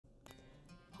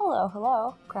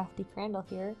Hello, Crafty Crandall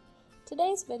here.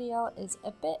 Today's video is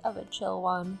a bit of a chill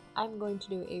one. I'm going to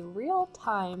do a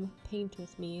real-time paint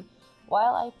with me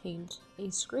while I paint a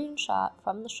screenshot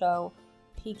from the show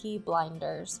Peaky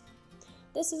Blinders.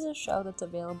 This is a show that's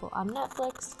available on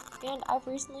Netflix, and I've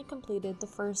recently completed the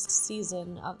first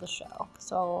season of the show.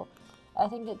 So I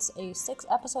think it's a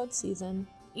 6-episode season.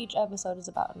 Each episode is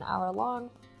about an hour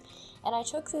long, and I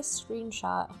took this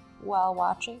screenshot while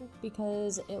watching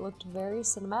because it looked very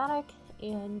cinematic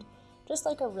and just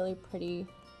like a really pretty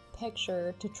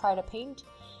picture to try to paint,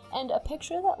 and a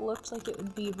picture that looked like it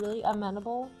would be really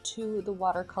amenable to the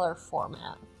watercolor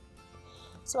format.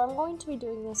 So I'm going to be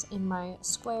doing this in my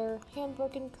square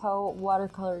Handbook & Co.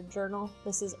 watercolor journal.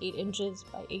 This is 8 inches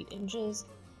by 8 inches,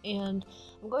 and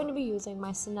I'm going to be using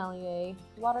my Sennelier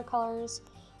watercolors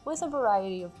with a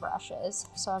variety of brushes.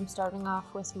 So I'm starting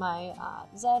off with my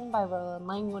Zen by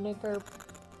Langnickel,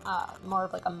 more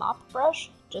of like a mop brush,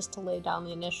 just to lay down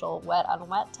the initial wet on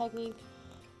wet technique.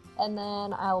 And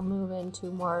then I'll move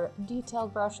into more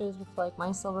detailed brushes with like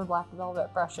my silver black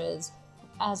velvet brushes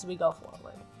as we go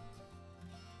forward.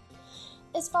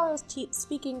 As far as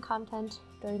speaking content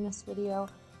during this video,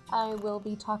 I will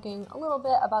be talking a little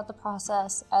bit about the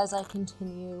process as I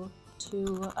continue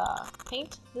to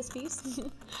paint this piece.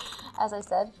 As I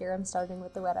said, here I'm starting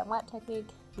with the wet on wet technique.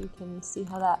 You can see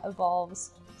how that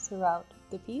evolves throughout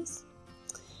the piece.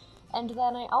 And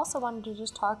then I also wanted to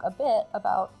just talk a bit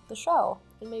about the show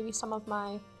and maybe some of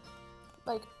my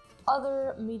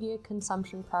other media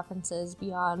consumption preferences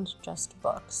beyond just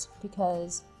books,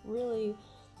 because really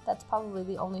that's probably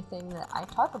the only thing that I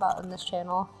talk about in this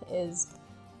channel is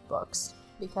books,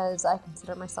 because I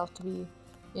consider myself to be,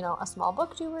 a small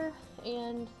booktuber,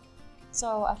 and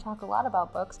so I talk a lot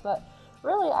about books, but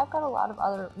really I've got a lot of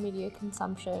other media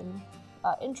consumption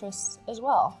interests as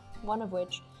well, one of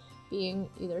which being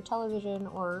either television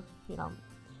or,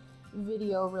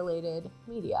 video related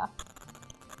media.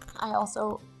 I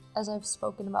also, as I've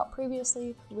spoken about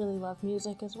previously, really love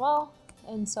music as well,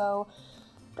 and so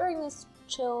during this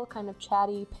chill kind of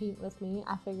chatty paint with me,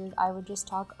 I figured I would just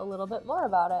talk a little bit more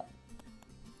about it.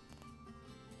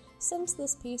 Since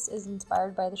this piece is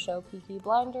inspired by the show Peaky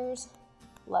Blinders,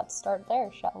 let's start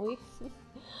there, shall we?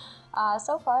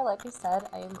 So far, like I said,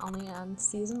 I am only on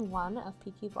season 1 of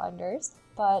Peaky Blinders,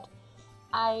 but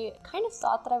I kind of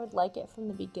thought that I would like it from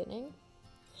the beginning.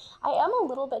 I am a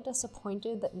little bit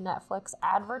disappointed that Netflix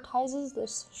advertises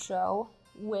this show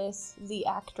with the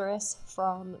actress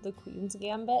from The Queen's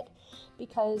Gambit,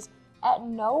 because at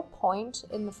no point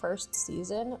in the first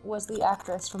season was the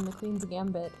actress from The Queen's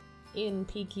Gambit in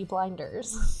Peaky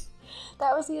Blinders.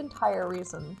 That was the entire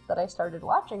reason that I started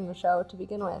watching the show to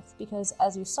begin with, because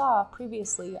as you saw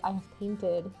previously, I have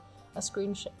painted a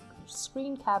screen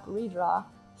cap redraw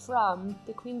from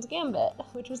The Queen's Gambit,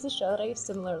 which was a show that I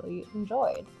similarly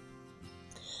enjoyed.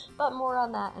 But more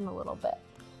on that in a little bit.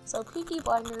 So Peaky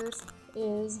Blinders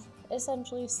is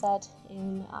essentially set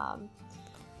in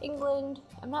England.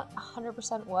 I'm not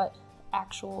 100% what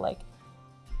actual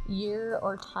year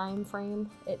or time frame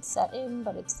it's set in,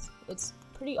 but it's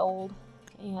pretty old,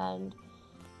 and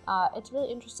it's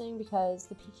really interesting because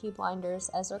the Peaky Blinders,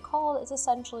 as they're called, is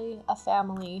essentially a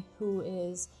family who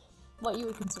is what you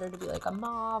would consider to be like a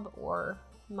mob or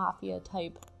mafia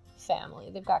type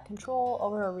family. They've got control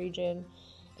over a region,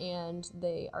 and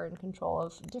they are in control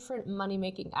of different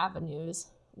money-making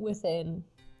avenues within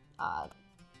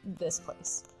this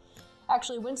place.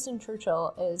 Actually, Winston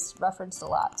Churchill is referenced a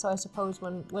lot, so I suppose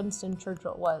when Winston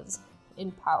Churchill was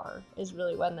in power is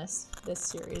really when this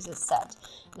series is set.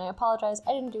 And I apologize,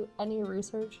 I didn't do any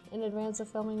research in advance of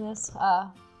filming this,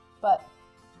 but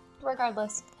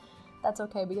regardless, that's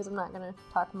okay because I'm not going to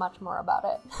talk much more about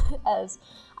it, as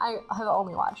I have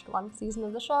only watched 1 season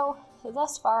of the show.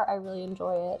 Thus far, I really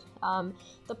enjoy it.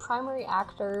 The primary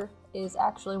actor is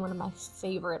actually one of my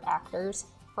favorite actors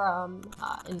from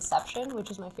Inception, which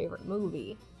is my favorite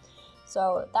movie.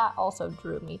 So that also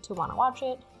drew me to want to watch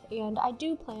it, and I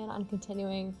do plan on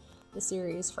continuing the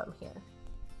series from here.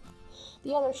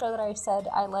 The other show that I said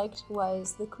I liked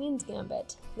was The Queen's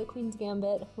Gambit. The Queen's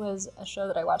Gambit was a show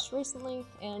that I watched recently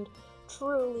and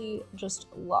truly just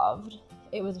loved.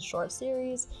 It was a short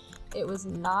series. It was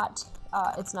not,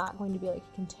 it's not going to be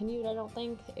continued, I don't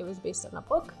think. It was based on a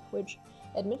book, which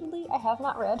admittedly I have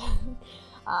not read.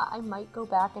 I might go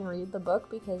back and read the book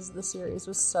because the series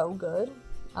was so good.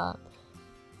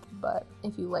 But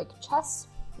if you like chess,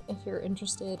 if you're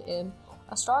interested in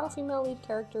a strong female lead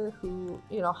character who,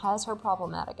 has her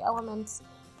problematic elements,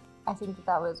 I think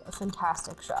that was a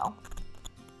fantastic show.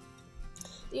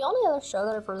 The only other show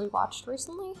that I've really watched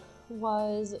recently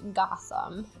was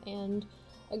Gotham, and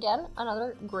Again,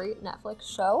 another great Netflix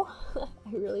show.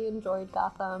 I really enjoyed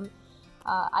Gotham.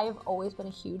 I have always been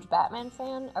a huge Batman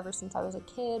fan ever since I was a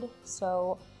kid,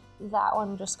 so that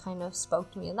one just kind of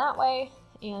spoke to me in that way.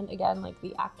 And again, like,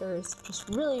 the actors just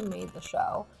really made the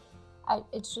show.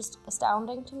 It's just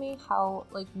astounding to me how,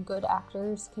 like, good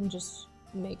actors can just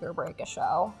make or break a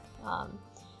show.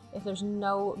 If there's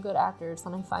no good actors,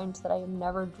 then I find that I am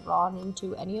never drawn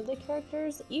into any of the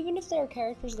characters, even if they're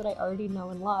characters that I already know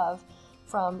and love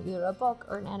from either a book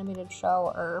or an animated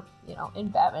show, or, you know, in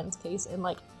Batman's case, in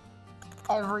like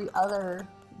every other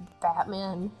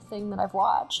Batman thing that I've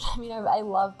watched. I mean, I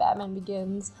love Batman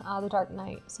Begins, The Dark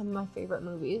Knight, some of my favorite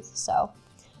movies, so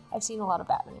I've seen a lot of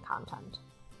Batman content.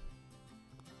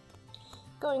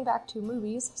 Going back to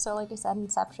movies, so like I said,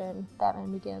 Inception,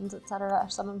 Batman Begins, etc. are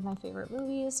some of my favorite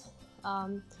movies.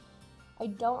 I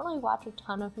don't really watch a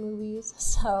ton of movies,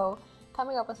 so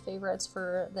coming up with favorites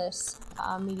for this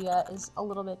media is a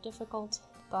little bit difficult,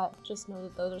 but just know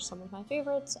that those are some of my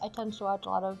favorites. I tend to watch a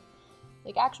lot of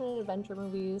like action and adventure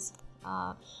movies.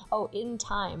 Oh, In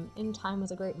Time. In Time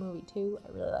was a great movie too.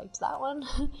 I really liked that one.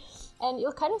 And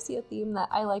you'll kind of see a theme that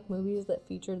I like movies that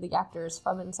feature the actors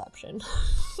from Inception.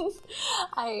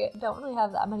 I don't really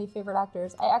have that many favorite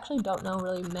actors. I actually don't know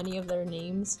really many of their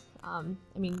names. I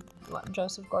mean,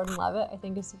 Joseph Gordon-Levitt, I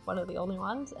think, is one of the only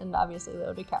ones, and obviously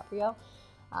Leo DiCaprio.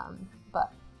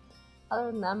 But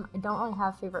other than them, I don't really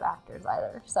have favorite actors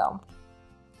either, so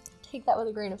take that with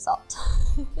a grain of salt.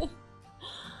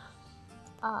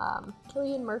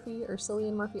 Cillian Murphy, or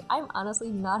Cillian Murphy, I'm honestly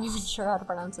not even sure how to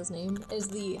pronounce his name, is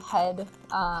the head,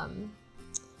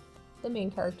 the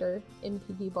main character in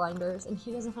Peaky Blinders, and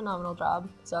he does a phenomenal job,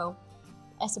 so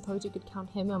I suppose you could count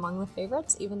him among the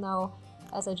favorites, even though,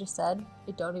 as I just said,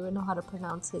 I don't even know how to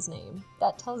pronounce his name.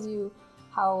 That tells you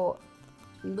how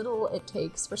little it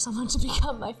takes for someone to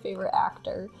become my favorite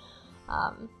actor,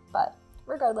 but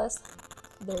regardless,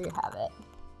 there you have it.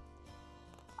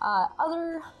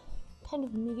 Other kind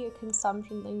of media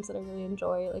consumption things that I really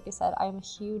enjoy, like I said, I'm a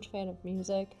huge fan of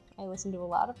music. I listen to a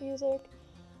lot of music.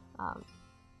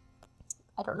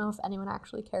 I don't know if anyone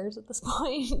actually cares at this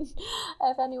point,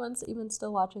 if anyone's even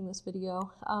still watching this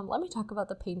video. Let me talk about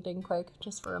the painting quick,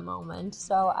 just for a moment.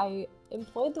 So I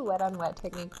employed the wet on wet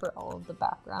technique for all of the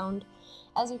background.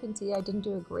 As you can see, I didn't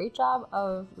do a great job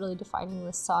of really defining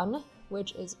the sun,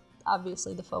 which is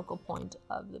obviously the focal point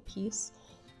of the piece,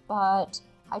 but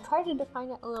I tried to define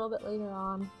it a little bit later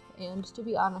on, and to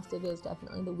be honest, it is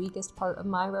definitely the weakest part of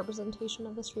my representation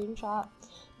of the screenshot,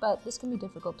 but this can be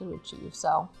difficult to achieve,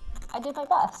 so I did my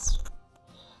best.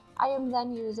 I am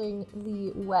then using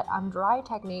the wet on dry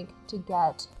technique to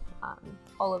get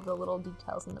all of the little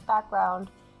details in the background,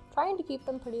 trying to keep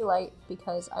them pretty light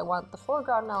because I want the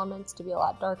foreground elements to be a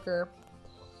lot darker,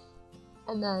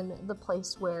 and then the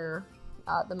place where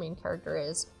the main character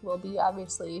is will be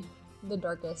obviously the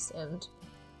darkest and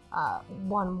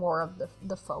one more of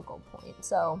the focal point.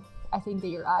 So I think that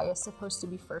your eye is supposed to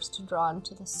be first drawn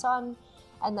to the sun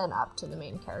and then up to the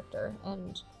main character,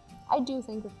 and I do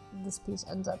think that this piece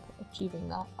ends up achieving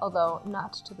that, although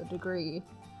not to the degree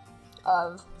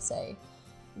of, say,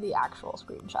 the actual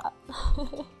screenshot.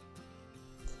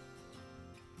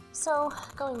 So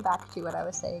going back to what I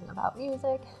was saying about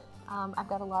music, I've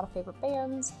got a lot of favorite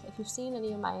bands. If you've seen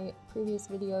any of my previous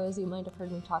videos, you might have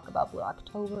heard me talk about Blue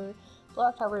October. Blue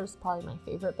October is probably my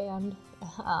favorite band.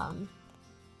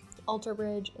 Alter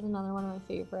Bridge is another one of my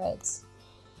favorites.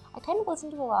 I kind of listen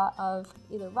to a lot of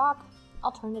either rock,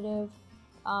 alternative,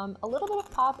 a little bit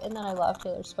of pop, and then I love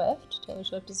Taylor Swift. Taylor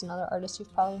Swift is another artist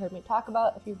you've probably heard me talk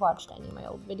about if you've watched any of my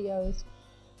old videos.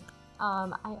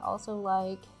 I also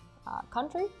like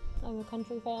country. I'm a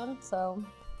country fan, so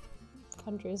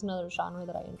country is another genre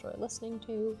that I enjoy listening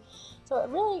to.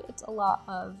 So it's a lot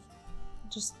of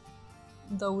just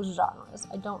those genres.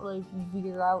 I don't really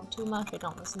veer out too much. I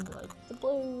don't listen to like the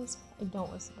blues. I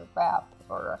don't listen to rap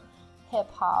or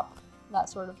hip hop, that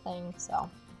sort of thing. So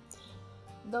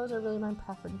those are really my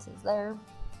preferences there.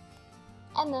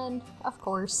 And then, of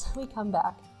course, we come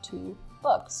back to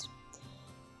books.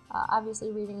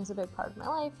 Obviously, reading is a big part of my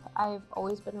life. I've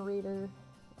always been a reader,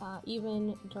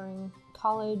 even during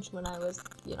college when I was,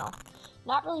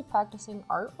 not really practicing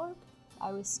artwork.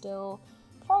 I was still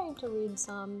trying to read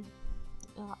some,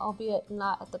 albeit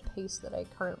not at the pace that I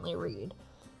currently read.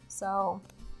 So,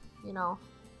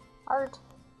 art,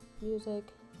 music,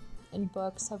 and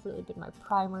books have really been my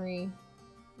primary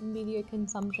media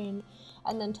consumption,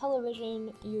 and then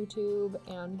television, YouTube,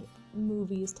 and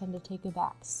movies tend to take a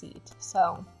back seat.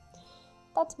 So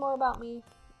that's more about me.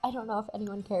 I don't know if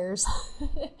anyone cares.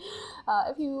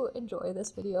 If you enjoy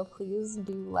this video, please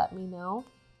do let me know.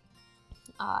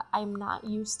 I'm not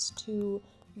used to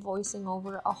voicing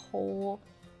over a whole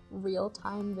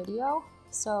real-time video,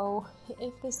 so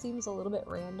if this seems a little bit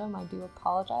random, I do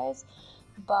apologize.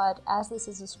 But as this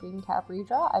is a screen cap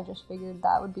redraw, I just figured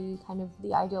that would be kind of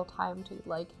the ideal time to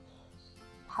like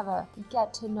have a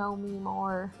get to know me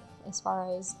more as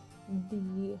far as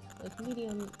the like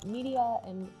media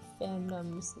and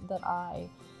fandoms that I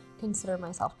consider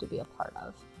myself to be a part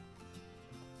of.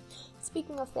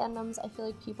 Speaking of fandoms, I feel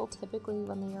like people typically,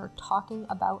 when they are talking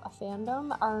about a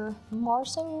fandom, are more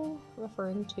so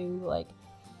referring to like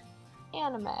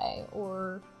anime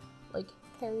or like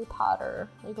Harry Potter,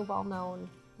 like a well-known,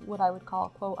 what I would call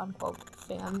quote-unquote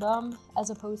fandom, as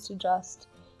opposed to just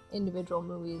individual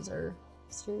movies or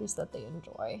series that they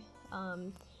enjoy.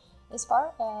 As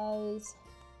far as,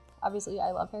 obviously I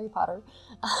love Harry Potter,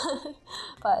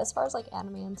 but as far as like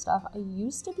anime and stuff, I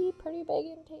used to be pretty big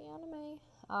into anime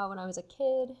when I was a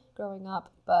kid growing up,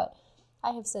 but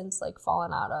I have since like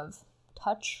fallen out of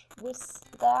touch with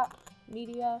that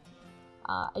media.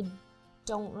 I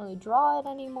don't really draw it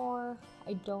anymore.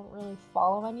 I don't really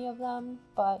follow any of them,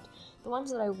 but the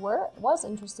ones that I was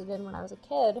interested in when I was a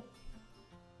kid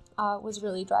was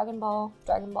really Dragon Ball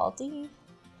Z.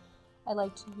 I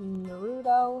liked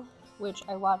Naruto, which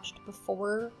I watched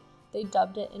before they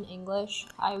dubbed it in English.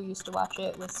 I used to watch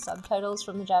it with subtitles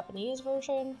from the Japanese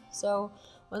version, so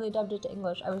when they dubbed it to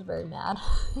English, I was very mad.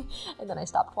 And then I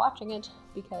stopped watching it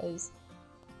because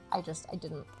I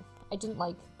didn't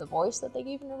like the voice that they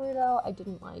gave Naruto. I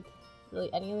didn't like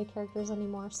really any of the characters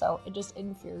anymore, so it just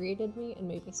infuriated me and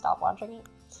made me stop watching it.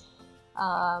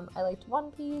 I liked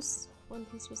One Piece. One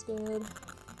Piece was good.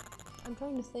 I'm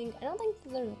trying to think. I don't think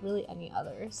that there's really any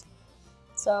others.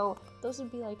 So those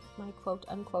would be like my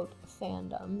quote-unquote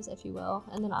fandoms, if you will.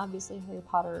 And then obviously Harry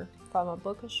Potter from a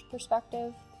bookish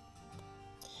perspective.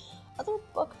 Other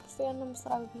book fandoms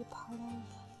that I would be a part of?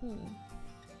 I'm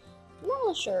not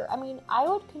really sure. I mean, I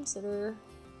would consider,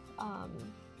 nah,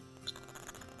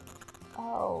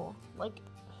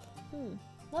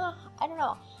 I don't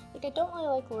know. Like, I don't really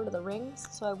like Lord of the Rings,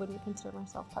 so I wouldn't consider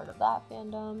myself part of that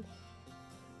fandom.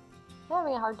 I'm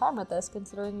having a hard time with this,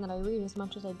 considering that I read as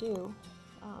much as I do.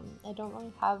 I don't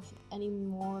really have any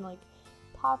more, like,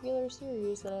 popular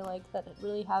series that I like that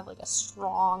really have, like, a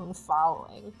strong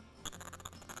following.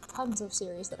 Tons of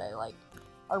series that I like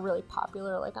are really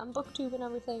popular, like on BookTube and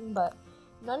everything, but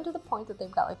none to the point that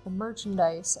they've got, like, the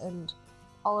merchandise and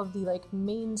all of the, like,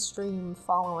 mainstream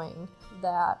following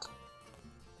that,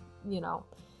 you know,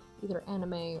 either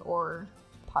anime or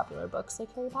popular books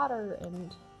like Harry Potter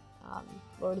and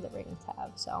Lord of the Rings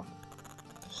have. So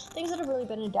things that have really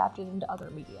been adapted into other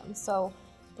mediums, so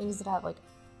things that have like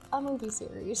a movie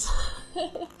series,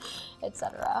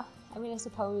 etc. I mean, I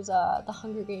suppose The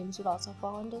Hunger Games would also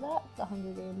fall into that. The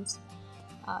Hunger Games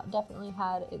definitely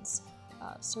had its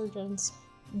surgence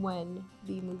when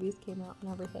the movies came out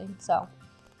and everything, so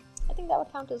I think that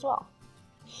would count as well.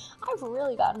 I've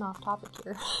really gotten off topic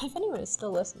here. If anyone is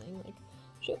still listening, like,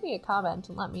 shoot me a comment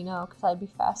and let me know, because I'd be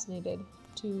fascinated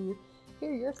to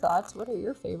hear your thoughts. What are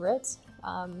your favorites?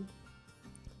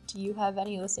 Do you have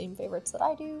any of the same favorites that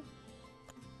I do?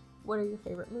 What are your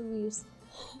favorite movies?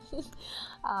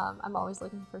 I'm always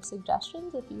looking for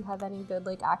suggestions. If you have any good,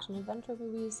 like, action-adventure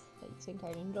movies that you think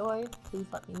I'd enjoy, please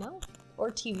let me know. Or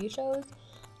TV shows,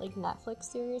 like Netflix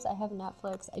series. I have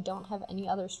Netflix. I don't have any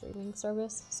other streaming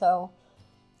service, so,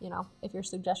 you know, if your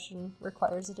suggestion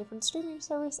requires a different streaming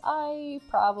service, I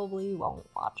probably won't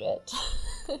watch it.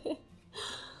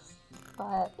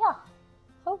 But yeah,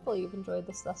 hopefully you've enjoyed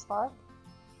this thus far.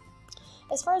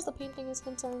 As far as the painting is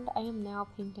concerned, I am now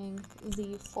painting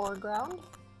the foreground.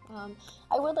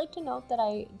 I would like to note that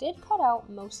I did cut out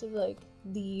most of, like,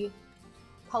 the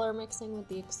color mixing, with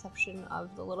the exception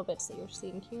of the little bits that you're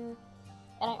seeing here.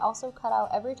 And I also cut out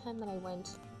every time that I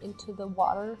went into the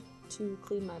water to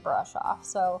clean my brush off.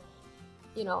 So,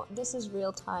 you know, this is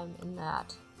real time in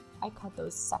that I cut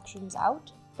those sections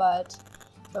out, but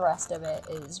the rest of it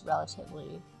is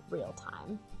relatively real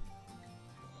time.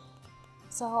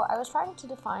 So I was trying to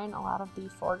define a lot of the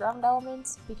foreground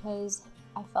elements because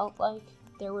I felt like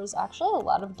there was actually a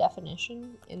lot of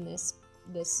definition in this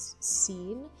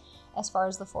scene as far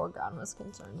as the foreground was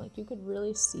concerned. Like, you could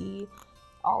really see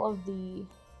all of the,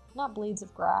 not blades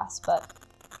of grass, but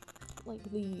like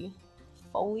the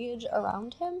foliage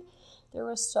around him. There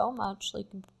was so much, like,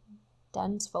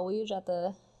 dense foliage at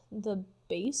the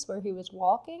base where he was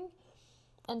walking,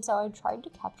 and so I tried to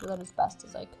capture that as best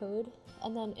as I could,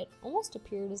 and then it almost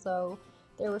appeared as though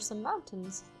there were some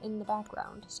mountains in the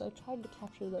background, so I tried to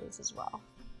capture those as well.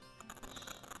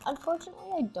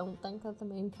 Unfortunately, I don't think that the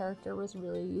main character was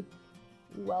really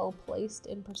well placed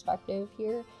in perspective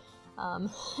here.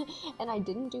 And I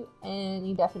didn't do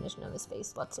any definition of his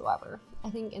face whatsoever. I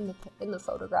think in the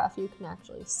photograph you can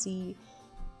actually see,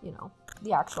 you know,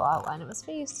 the actual outline of his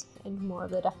face and more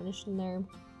of the definition there,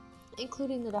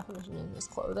 including the definition in his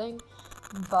clothing,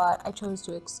 but I chose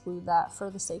to exclude that for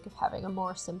the sake of having a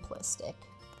more simplistic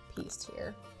piece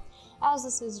here. As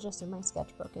this is just in my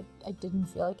sketchbook, I didn't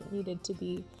feel like it needed to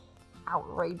be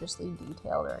outrageously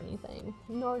detailed or anything,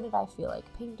 nor did I feel like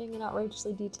painting an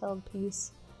outrageously detailed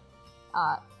piece.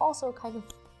 Also kind of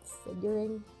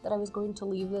figuring that I was going to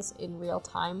leave this in real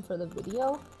time for the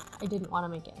video, I didn't want to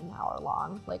make it an hour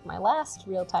long, like my last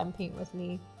real-time paint with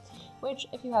me, which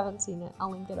if you haven't seen it,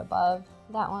 I'll link it above.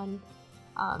 That one,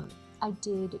 I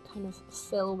did kind of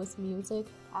fill with music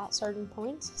at certain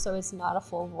points, so it's not a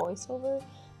full voiceover,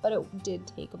 but it did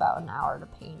take about an hour to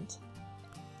paint.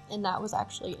 And that was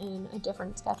actually in a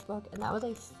different sketchbook, and that was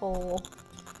a full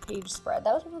page spread.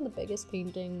 That was one of the biggest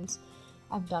paintings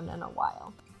I've done in a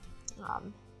while.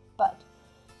 But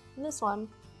this one,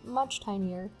 much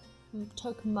tinier,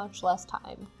 took much less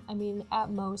time. I mean, at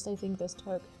most, I think this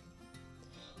took,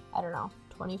 I don't know,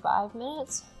 25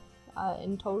 minutes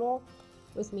in total,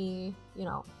 with me, you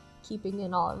know, keeping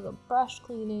in all of the brush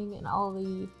cleaning and all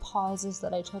the pauses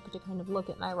that I took to kind of look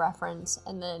at my reference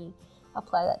and then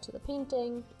apply that to the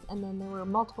painting. And then there were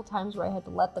multiple times where I had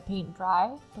to let the paint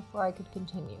dry before I could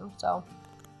continue. So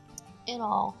in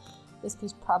all, this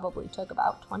piece probably took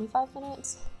about 25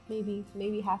 minutes,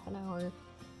 maybe half an hour,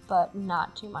 but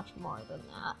not too much more than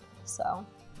that. So,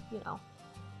 you know,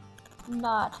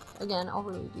 not, again,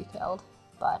 overly detailed,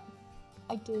 but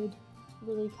I did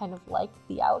really kind of like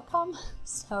the outcome,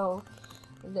 so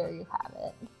there you have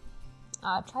it.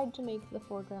 Tried to make the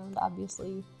foreground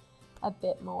obviously a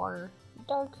bit more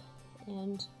dark,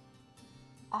 and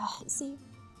see,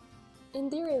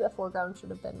 in theory the foreground should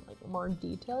have been like more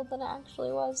detailed than it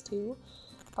actually was too,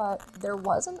 but there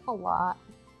wasn't a lot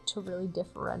to really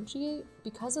differentiate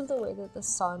because of the way that the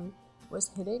sun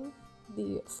was hitting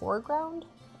the foreground.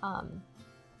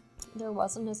 There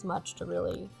wasn't as much to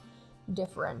really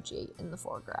differentiate in the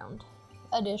foreground.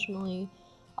 Additionally,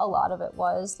 a lot of it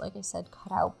was, like I said,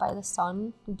 cut out by the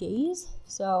sun gaze,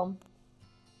 so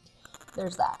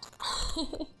there's that.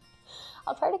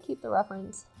 I'll try to keep the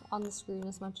reference on the screen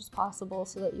as much as possible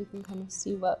so that you can kind of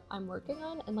see what I'm working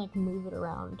on and like move it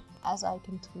around as I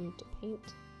continue to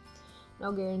paint.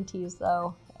 No guarantees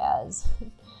though, as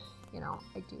you know,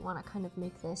 I do want to kind of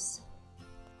make this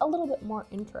a little bit more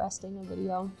interesting a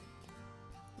video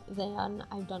than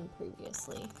I've done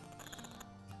previously.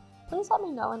 Please let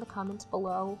me know in the comments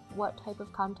below what type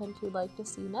of content you'd like to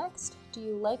see next. Do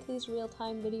you like these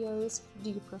real-time videos? Do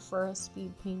you prefer a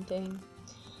speed painting?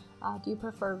 Do you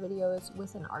prefer videos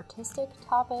with an artistic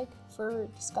topic for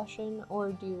discussion,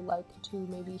 or do you like to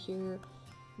maybe hear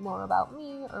more about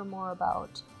me or more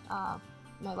about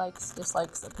my likes,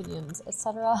 dislikes, opinions,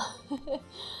 etc.?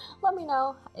 Let me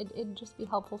know. It'd just be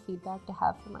helpful feedback to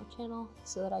have for my channel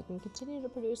so that I can continue to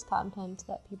produce content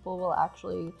that people will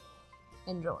actually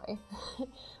enjoy.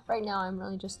 Right now I'm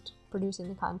really just producing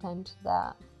the content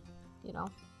that, you know,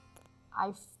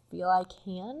 I feel I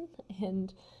can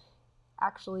and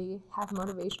actually have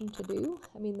motivation to do.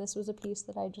 I mean, this was a piece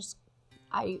that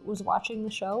I was watching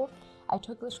the show, I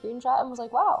took the screenshot and was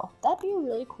like, wow, that'd be a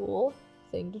really cool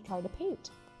thing to try to paint.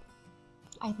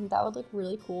 I think that would look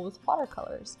really cool with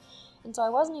watercolors. And so I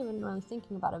wasn't even really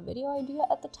thinking about a video idea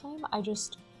at the time, I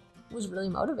just was really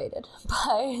motivated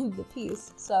by the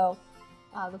piece. So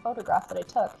the photograph that I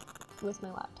took with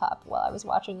my laptop while I was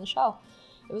watching the show,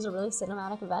 it was a really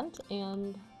cinematic event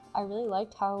and I really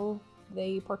liked how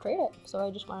they portrayed it, so I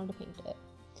just wanted to paint it.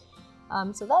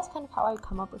 So that's kind of how I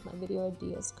come up with my video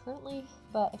ideas currently,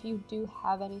 but if you do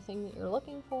have anything that you're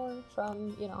looking for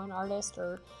from, you know, an artist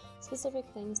or specific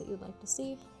things that you'd like to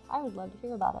see, I would love to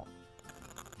hear about it.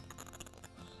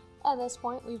 At this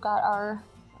point, we've got our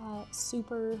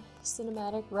super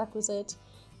cinematic requisite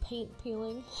paint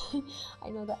peeling. I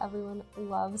know that everyone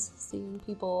loves seeing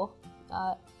people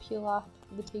peel off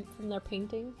the tape from their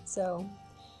painting, so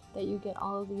that you get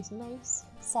all of these nice,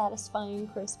 satisfying,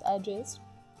 crisp edges.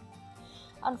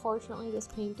 Unfortunately, this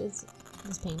tape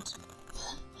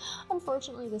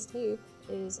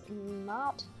is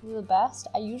not the best.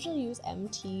 I usually use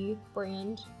MT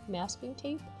brand masking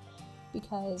tape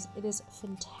because it is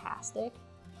fantastic.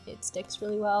 It sticks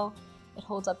really well, it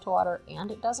holds up to water,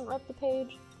 and it doesn't rip the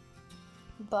page.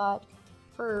 But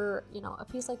for, you know, a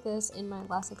piece like this in my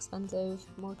less expensive,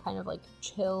 more kind of like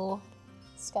chill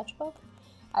sketchbook,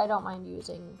 I don't mind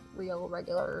using real,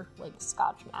 regular, like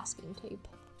Scotch masking tape.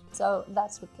 So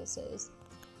that's what this is.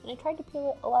 and I tried to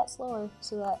peel it a lot slower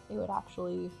so that it would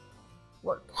actually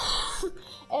work.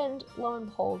 And lo and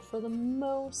behold, for the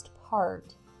most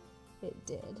part, it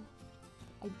did.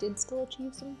 I did still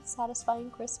achieve some satisfying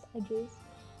crisp edges,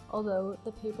 although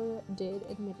the paper did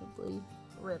admittedly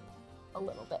rip a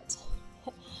little bit,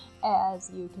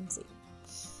 as you can see.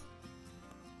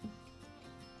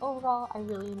 Overall, I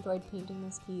really enjoyed painting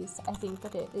this piece. I think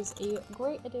that it is a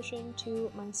great addition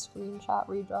to my screenshot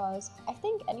redraws. I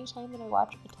think anytime that I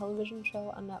watch a television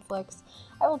show on Netflix,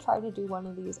 I will try to do one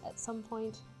of these at some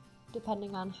point,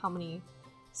 depending on how many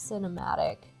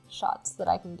cinematic shots that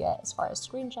I can get as far as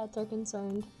screenshots are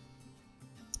concerned.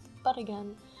 But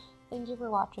again, thank you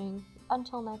for watching.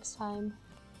 Until next time,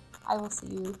 I will see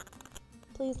you.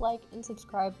 Please like and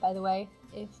subscribe, by the way,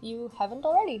 if you haven't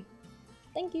already.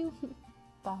 Thank you.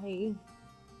 Bye.